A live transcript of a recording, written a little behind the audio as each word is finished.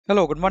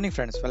Hello, good morning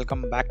friends.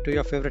 Welcome back to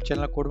your favorite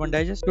channel Code One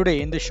Digest.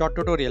 Today in this short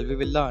tutorial we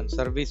will learn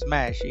Service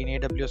Mesh in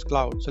AWS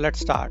Cloud. So let's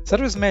start.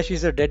 Service Mesh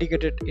is a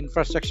dedicated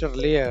infrastructure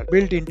layer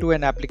built into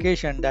an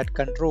application that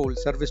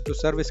controls service to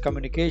service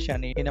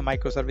communication in a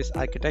microservice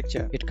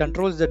architecture. It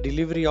controls the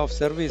delivery of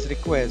service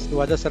requests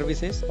to other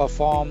services,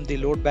 perform the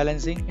load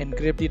balancing,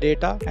 encrypt the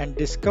data, and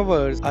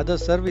discovers other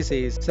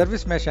services.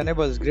 Service Mesh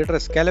enables greater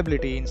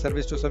scalability in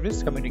service to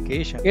service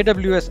communication.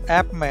 AWS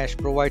App Mesh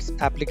provides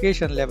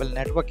application level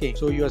networking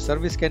so your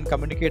service can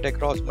communicate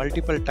across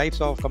multiple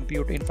types of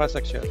compute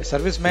infrastructure. A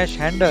service mesh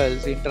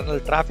handles internal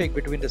traffic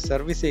between the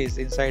services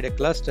inside a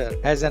cluster,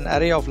 has an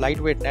array of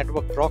lightweight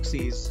network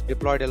proxies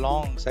deployed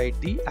alongside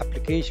the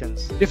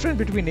applications. Difference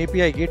between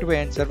API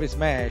gateway and service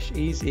mesh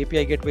is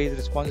API gateway is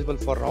responsible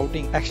for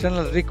routing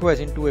external requests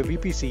into a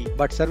VPC,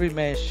 but service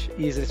mesh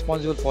is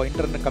responsible for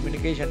internal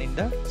communication in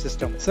the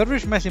system.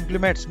 Service mesh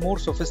implements more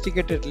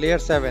sophisticated layer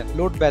 7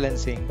 load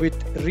balancing with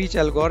rich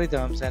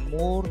algorithms and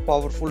more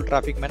powerful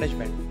traffic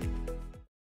management.